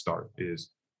you want to start is,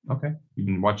 okay, you've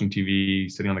been watching TV,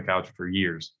 sitting on the couch for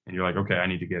years, and you're like, okay, I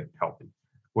need to get healthy.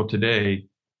 Well, today,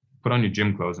 put on your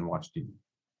gym clothes and watch TV.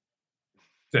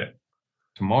 That's it.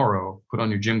 Tomorrow, put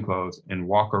on your gym clothes and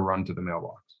walk or run to the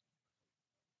mailbox.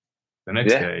 The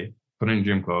next day, put on your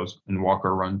gym clothes and walk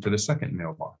or run to the second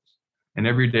mailbox. And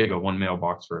every day, go 1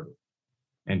 mailbox further.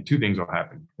 And 2 things will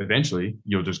happen. Eventually,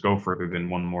 you'll just go further than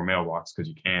 1 more mailbox because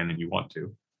you can and you want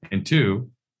to. And 2,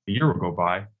 a year will go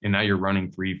by and now you're running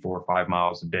 3, 4, 5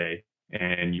 miles a day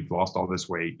and you've lost all this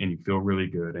weight and you feel really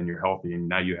good and you're healthy. And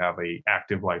now you have a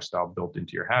active lifestyle built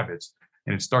into your habits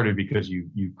And it started because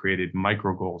you created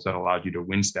micro goals that allowed you to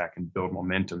win stack and build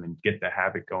momentum and get the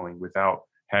habit going without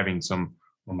having some,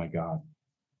 oh my God,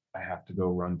 I have to go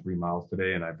run 3 miles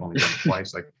today and I've only done it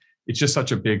twice. Like, it's just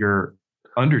such a bigger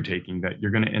undertaking that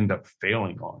you're going to end up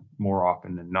failing on more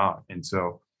often than not. And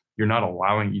so you're not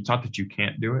allowing, it's not that you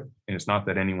can't do it, and it's not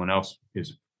that anyone else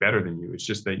is better than you. It's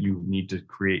just that you need to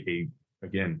create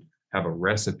have a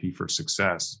recipe for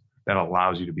success that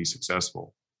allows you to be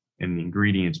successful. And the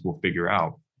ingredients we'll figure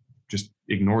out. Just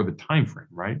ignore the time frame,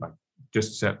 right? Like,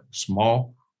 just set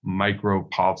small, micro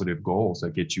positive goals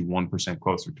that get you 1%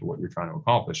 closer to what you're trying to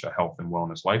accomplish, a health and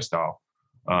wellness lifestyle.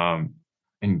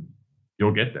 And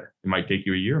you'll get there. It might take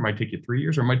you a year, it might take you 3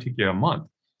 years, or it might take you a month.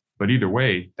 But either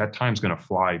way, that time's going to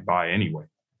fly by anyway.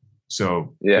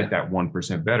 So get that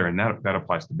 1% better. And that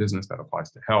applies to business, that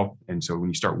applies to health. And so when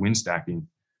you start win stacking,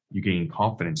 you gain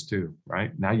confidence too,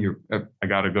 right? Now I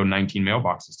got to go 19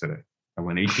 mailboxes today. I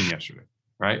went 18 yesterday,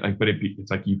 right? Like, but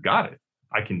it's like, you've got it.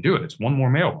 I can do it. It's one more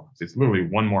mailbox. It's literally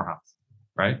one more house,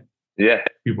 right? Yeah.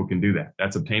 People can do that.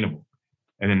 That's obtainable.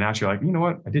 And then now you're like, you know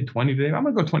what? I did 20 today. I'm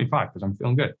going to go 25 because I'm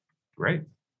feeling good. Great.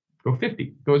 Go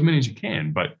 50. Go as many as you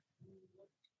can. But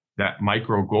that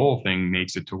micro goal thing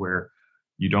makes it to where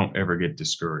you don't ever get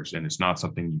discouraged, and it's not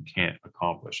something you can't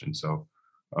accomplish. And so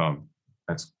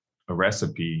that's a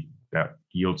recipe that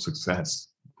yields success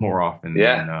more often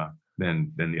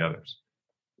than the others.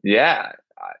 Yeah.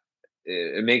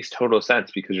 It makes total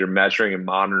sense because you're measuring and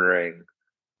monitoring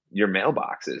your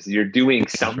mailboxes. You're doing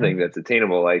something that's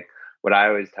attainable. Like, what I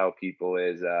always tell people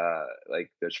is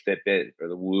like, there's Fitbit or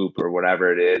the Whoop or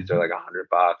whatever it is. They're like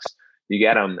 $100. You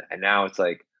get them, and now it's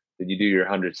like, did you do your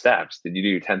 100 steps? Did you do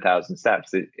your 10,000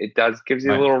 steps? It gives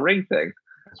you a little ring thing.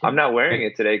 Right. I'm not wearing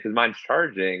it today because mine's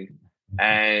charging,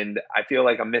 and I feel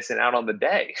like I'm missing out on the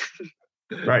day.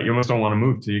 Right. You almost don't want to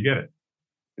move till you get it.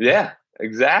 Yeah,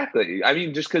 exactly. I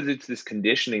mean, just because it's this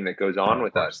conditioning that goes on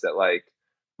with us that, like,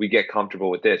 we get comfortable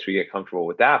with this, we get comfortable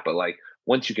with that. But like,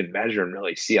 once you can measure and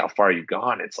really see how far you've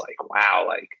gone, it's like, wow,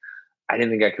 like, I didn't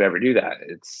think I could ever do that.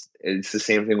 It's the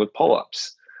same thing with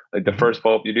pull-ups. Like, the first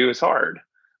pull-up you do is hard,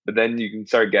 but then you can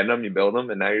start getting them, you build them,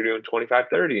 and now you're doing 25,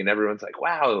 30, and everyone's like,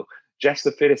 wow, Jeff's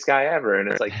the fittest guy ever. And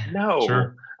it's like,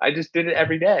 no, I just did it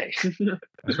every day.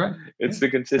 That's right. It's the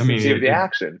consistency of the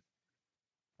action.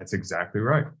 That's exactly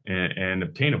right. And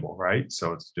obtainable, right?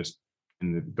 So it's just,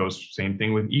 and it goes same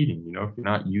thing with eating. You know, if you're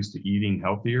not used to eating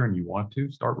healthier and you want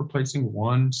to, start replacing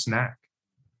one snack.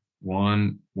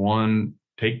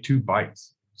 Take 2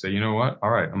 bites. Say, you know what? All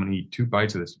right, I'm going to eat 2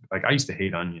 bites of this. Like, I used to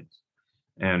hate onions,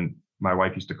 and my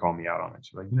wife used to call me out on it.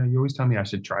 She's like, you know, you always tell me I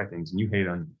should try things and you hate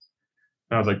onions.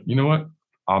 And I was like, you know what?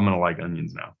 I'm going to like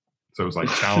onions now. So it was like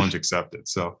challenge accepted.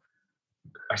 So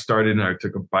I started and I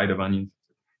took a bite of onions.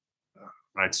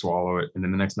 I'd swallow it. And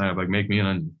then the next night I'd like, make me an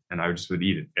onion. And I just would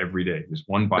eat it every day. Just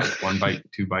 1 bite,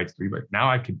 2 bites, 3 bites. Now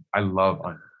I love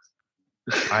onions.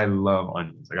 I love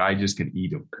onions. Like, I just can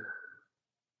eat them.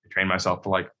 I train myself to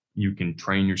like, you can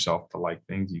train yourself to like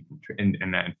things. You can,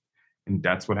 and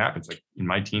that's what happens. Like, in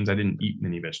my teens, I didn't eat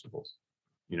many vegetables,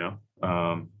 you know.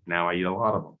 Now I eat a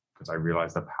lot of them because I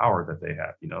realize the power that they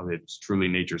have. You know, it's truly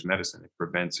nature's medicine. It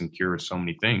prevents and cures so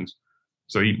many things.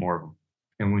 So eat more of them.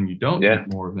 And when you don't eat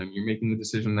more of them, you're making the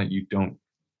decision that you don't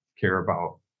care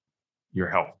about your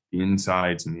health, the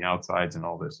insides and the outsides and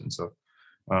all this. And so,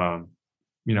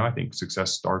 you know, I think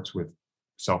success starts with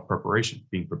self-preparation,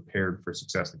 being prepared for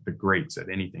success. Like the greats at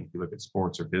anything, if you look at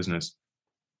sports or business,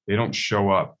 they don't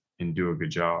show up and do a good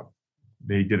job.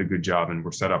 They did a good job and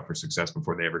were set up for success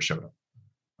before they ever showed up.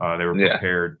 They were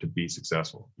prepared to be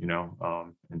successful, you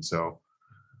know? And so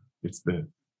it's the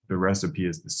recipe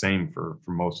is the same for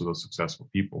most of those successful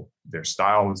people. Their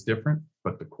style is different,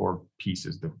 but the core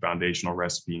pieces, the foundational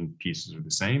recipe and pieces are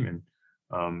the same.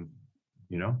 And,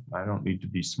 you know, I don't need to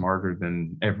be smarter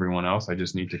than everyone else. I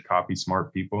just need to copy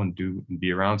smart people and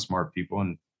be around smart people,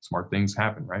 and smart things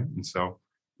happen. Right. And so,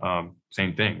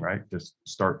 same thing, right? Just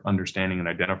start understanding and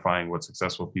identifying what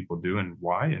successful people do and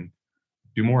why, and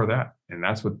do more of that. And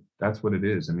that's what it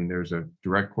is. I mean, there's a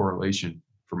direct correlation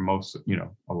for most, you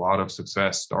know, a lot of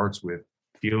success starts with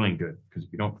feeling good, because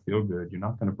if you don't feel good, you're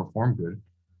not going to perform good,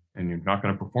 and you're not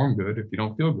going to perform good if you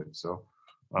don't feel good. So,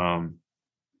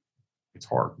 it's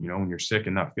hard, you know, when you're sick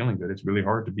and not feeling good, it's really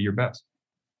hard to be your best.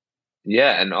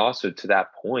 Yeah. And also to that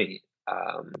point,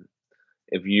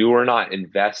 if you are not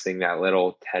investing that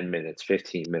little 10 minutes,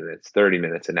 15 minutes, 30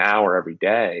 minutes, an hour every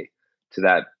day to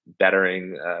that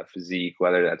bettering physique,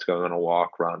 whether that's going on a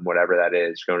walk, run, whatever that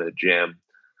is, going to the gym,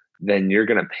 then you're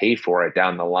going to pay for it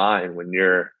down the line when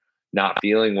you're not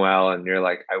feeling well and you're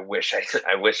like, I wish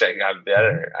I got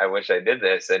better. I wish I did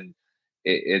this. And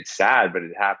it's sad, but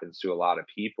it happens to a lot of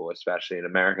people, especially in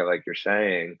America, like you're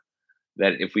saying,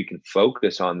 that if we can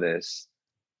focus on this,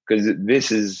 because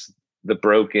this is the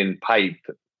broken pipe.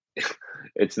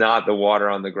 It's not the water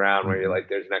on the ground where you're like,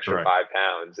 there's an extra 5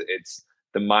 pounds. It's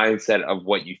the mindset of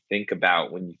what you think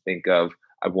about when you think of,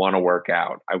 I want to work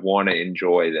out, I want to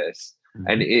enjoy this.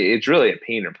 And it's really a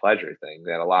pain or pleasure thing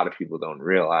that a lot of people don't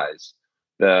realize.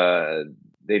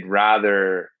 They'd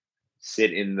rather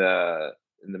sit in the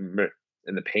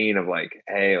pain of like,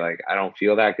 hey, like I don't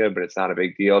feel that good, but it's not a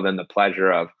big deal, than the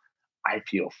pleasure of I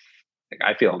feel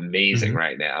amazing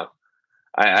right now.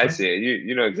 I see it.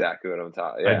 You know exactly what I'm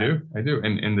talking. Yeah. I do.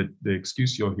 And the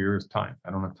excuse you'll hear is time.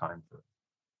 I don't have time for it.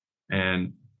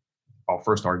 And I'll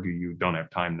first argue you don't have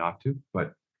time not to,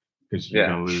 but because you're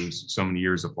going to lose so many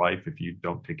years of life if you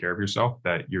don't take care of yourself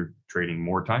that you're trading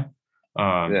more time.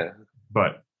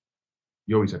 But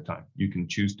you always have time. You can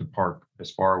choose to park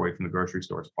as far away from the grocery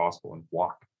store as possible and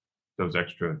walk those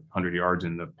extra 100 yards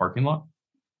in the parking lot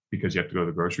because you have to go to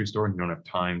the grocery store and you don't have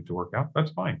time to work out.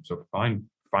 That's fine. So find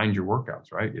your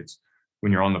workouts, right? It's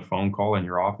when you're on the phone call in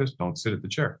your office, don't sit at the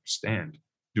chair, stand,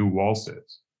 do wall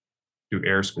sits, do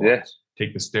air squats,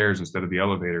 take the stairs instead of the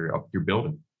elevator up your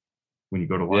building. When you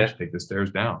go to lunch, take the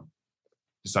stairs down.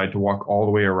 Decide to walk all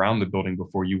the way around the building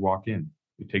before you walk in.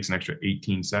 It takes an extra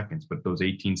 18 seconds, but those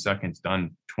 18 seconds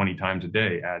done 20 times a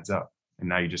day adds up. And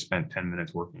now you just spent 10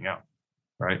 minutes working out,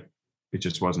 right? It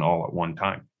just wasn't all at one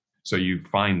time. So you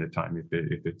find the time.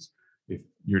 If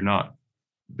you're not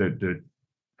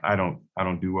I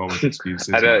don't do well with excuses.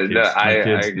 My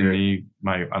kids and me,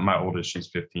 my oldest, she's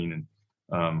 15, and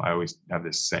I always have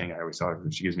this saying. I always tell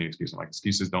her, she gives me an excuse. I'm like,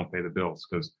 excuses don't pay the bills,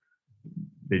 because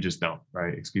they just don't,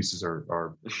 right? Excuses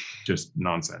are just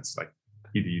nonsense. Like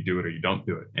either you do it or you don't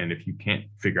do it. And if you can't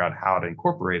figure out how to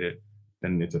incorporate it,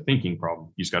 then it's a thinking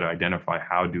problem. You just got to identify,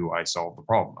 how do I solve the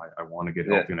problem? I want to get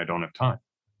healthy and I don't have time.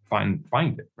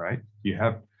 Find it, right? You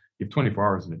have 24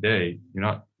 hours in a day. You're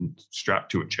not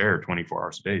strapped to a chair 24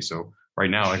 hours a day. So right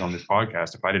now, like on this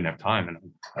podcast, if I didn't have time and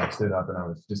I stood up and I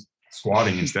was just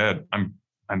squatting instead, I'm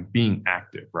being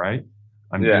active, right?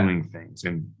 I'm doing things.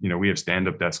 And, we have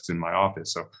stand-up desks in my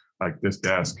office. So like this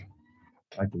desk,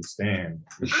 I can stand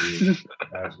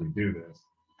as we do this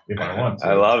if I want to.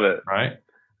 I love it. Right.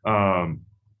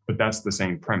 But that's the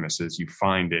same premise, is you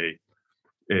find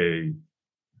a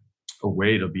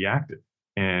way to be active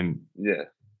and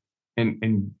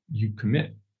you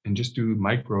commit and just do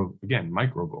micro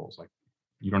goals. Like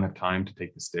you don't have time to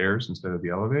take the stairs instead of the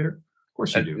elevator. Of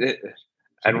course you do.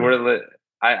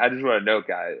 I just want to note,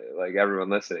 guys, like everyone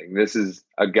listening, this is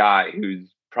a guy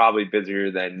who's probably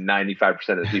busier than 95%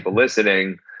 of the people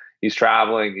listening. He's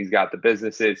traveling, he's got the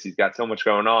businesses, he's got so much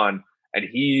going on, and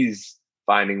he's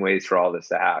finding ways for all this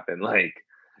to happen. Like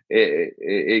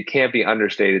it can't be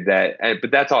understated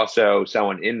but that's also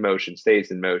someone in motion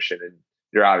stays in motion, and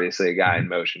you're obviously a guy in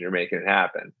motion. You're making it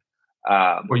happen.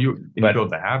 Well, you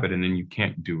build the habit, and then you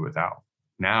can't do without.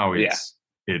 Now it's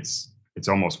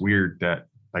almost weird that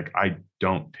like I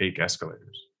don't take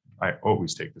escalators. I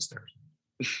always take the stairs.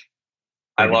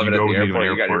 I love it. At the airport,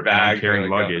 you got your bag, I'm carrying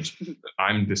luggage.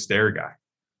 I'm the stair guy,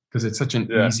 because it's such an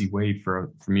easy way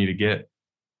for me to get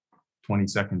 20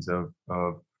 seconds of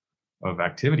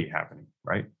activity happening.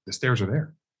 Right, the stairs are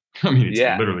there. I mean, it's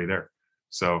literally there.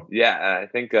 So I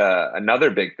think another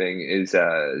big thing is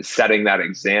setting that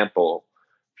example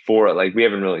for it. Like we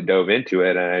haven't really dove into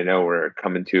it, and I know we're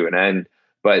coming to an end.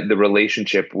 But the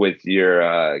relationship with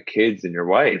your kids and your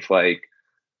wife, like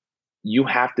you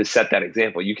have to set that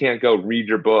example. You can't go read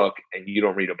your book and you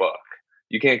don't read a book.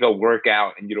 You can't go work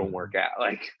out and you don't work out.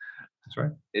 Like that's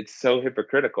right. It's so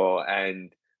hypocritical,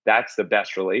 and that's the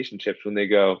best relationships when they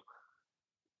go,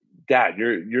 Dad,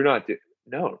 you're not.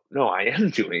 No, I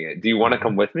am doing it. Do you want to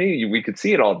come with me? We could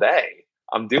see it all day.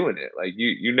 I'm doing it. Like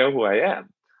you know who I am,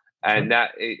 and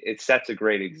that it sets a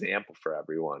great example for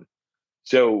everyone.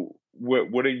 So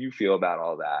what do you feel about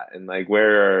all that? And like,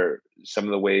 where are some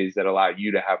of the ways that allow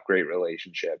you to have great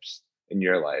relationships in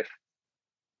your life?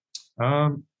 I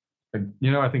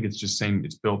think it's just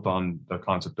it's built on the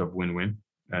concept of win-win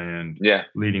and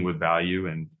leading with value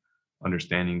and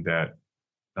understanding that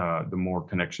the more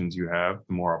connections you have,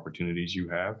 the more opportunities you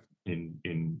have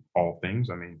in all things.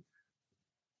 I mean,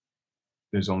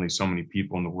 there's only so many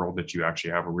people in the world that you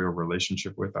actually have a real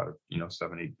relationship with out of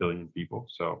 7-8 billion people.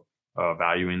 So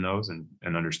valuing those and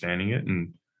understanding it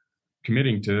and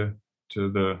committing to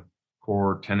the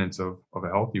core tenets of a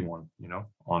healthy one,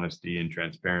 honesty and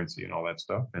transparency and all that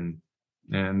stuff, and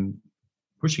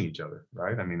pushing each other,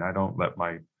 right? I mean, I don't let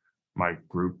my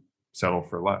group settle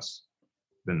for less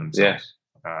than themselves.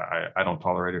 I don't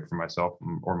tolerate it for myself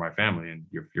or my family. And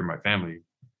if you're my family,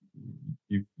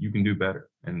 you can do better,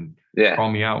 and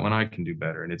call me out when I can do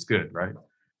better. And it's good, right?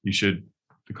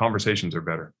 The conversations are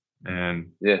better,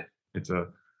 and it's a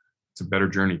better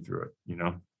journey through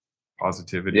it,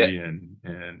 positivity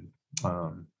and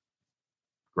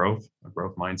growth, a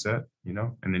growth mindset,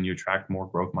 and then you attract more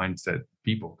growth mindset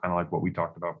people, kind of like what we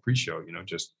talked about pre-show,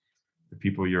 just the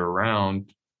people you're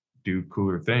around do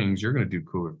cooler things, you're going to do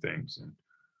cooler things. And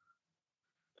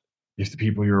if the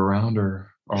people you're around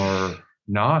are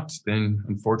not, then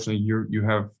unfortunately you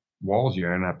have walls you're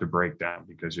going to have to break down,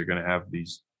 because you're going to have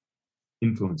these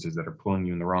influences that are pulling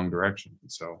you in the wrong direction.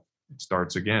 And so it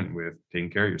starts again with taking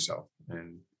care of yourself.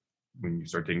 And when you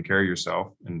start taking care of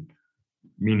yourself, and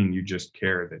meaning you just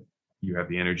care that you have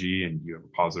the energy and you have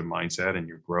a positive mindset and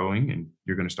you're growing, and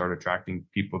you're going to start attracting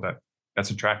people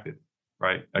that's attracted,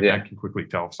 right? I can quickly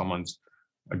tell if someone's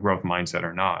a growth mindset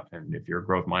or not. And if you're a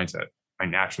growth mindset, I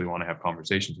naturally want to have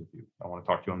conversations with you. I want to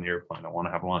talk to you on the airplane. I want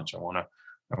to have lunch. I want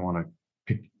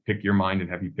to pick your mind and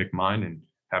have you pick mine, and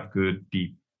have good,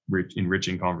 deep, rich,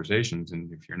 enriching conversations.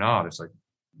 And if you're not, it's like,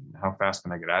 how fast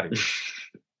can I get out of here?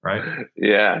 Right?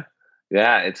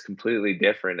 Yeah, it's completely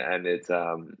different, and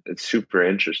it's super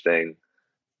interesting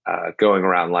going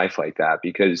around life like that,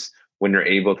 because when you're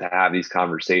able to have these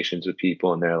conversations with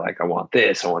people and they're like, I want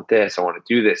this, I want this, I want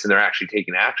to do this, and they're actually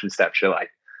taking action steps, you're like,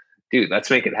 dude, let's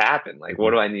make it happen. Like,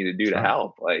 what do I need to do to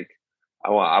help? Like,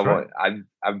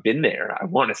 I've been there. I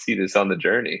want to see this on the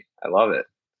journey. I love it.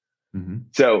 Mm-hmm.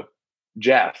 So,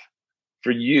 Jeff,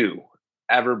 for you,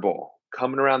 Everbowl,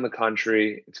 coming around the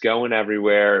country, it's going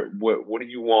everywhere. What do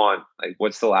you want? Like,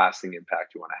 what's the lasting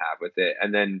impact you want to have with it?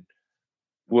 And then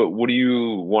what do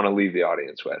you want to leave the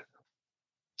audience with?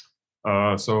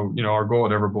 So, our goal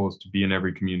at Everbowl is to be in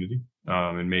every community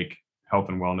and make health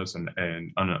and wellness and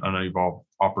an unevolved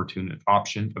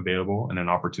option available, and an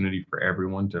opportunity for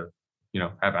everyone to,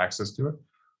 have access to it.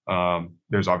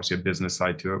 There's obviously a business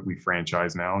side to it. We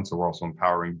franchise now. And so we're also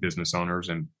empowering business owners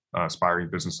and aspiring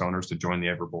business owners to join the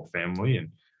Everbowl family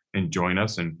and join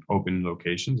us and open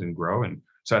locations and grow. And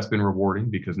so that's been rewarding,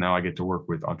 because now I get to work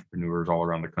with entrepreneurs all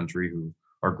around the country who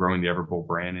are growing the Everbowl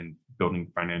brand and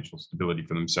building financial stability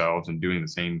for themselves and doing the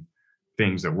same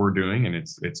things that we're doing. And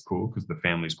it's cool because the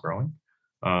family's growing.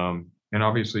 And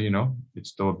obviously, it's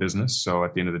still a business. So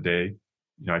at the end of the day,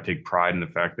 I take pride in the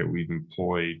fact that we've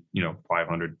employed,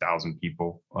 500,000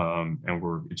 people, and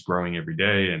it's growing every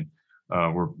day. And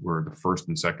we're the first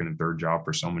and second and third job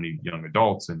for so many young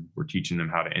adults, and we're teaching them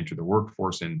how to enter the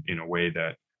workforce in a way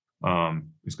that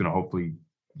is going to hopefully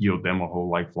yield them a whole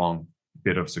lifelong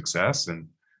bit of success. And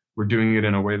we're doing it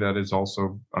in a way that is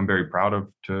also, I'm very proud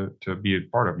of to be a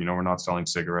part of. We're not selling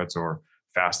cigarettes or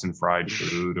fast and fried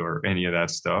food or any of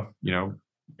that stuff.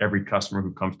 Every customer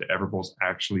who comes to Everbowl is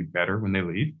actually better when they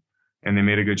leave, and they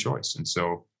made a good choice. And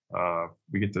so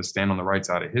we get to stand on the right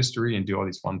side of history and do all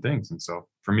these fun things. And so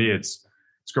for me, it's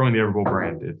growing the Everbowl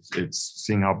brand. It's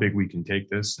seeing how big we can take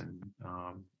this, and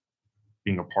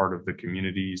being a part of the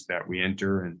communities that we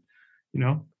enter, and,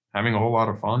 having a whole lot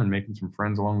of fun and making some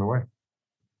friends along the way.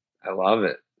 I love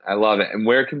it. And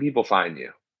where can people find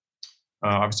you?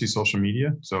 Obviously social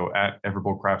media. So at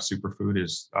Everbowl Craft Superfood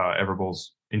is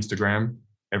Everbowl's Instagram,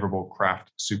 Everbowl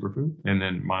Craft Superfood. And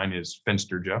then mine is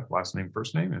Fenster Jeff, last name,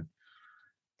 first name, and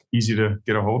easy to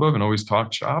get a hold of, and always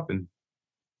talk shop. And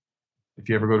if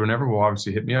you ever go to an Everbowl,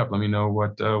 obviously hit me up. Let me know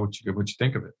what you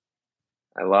think of it.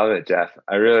 I love it, Jeff.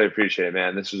 I really appreciate it,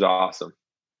 man. This was awesome.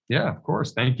 Yeah, of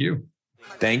course. Thank you.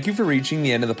 Thank you for reaching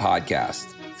the end of the podcast.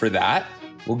 For that,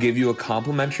 we'll give you a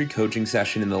complimentary coaching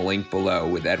session in the link below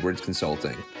with Edwards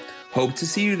Consulting. Hope to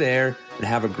see you there, and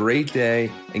have a great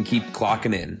day, and keep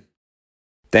clocking in.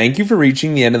 Thank you for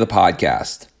reaching the end of the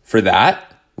podcast. For that,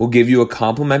 we'll give you a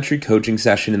complimentary coaching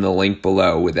session in the link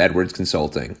below with Edwards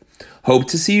Consulting. Hope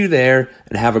to see you there,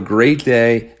 and have a great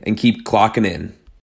day, and keep clocking in.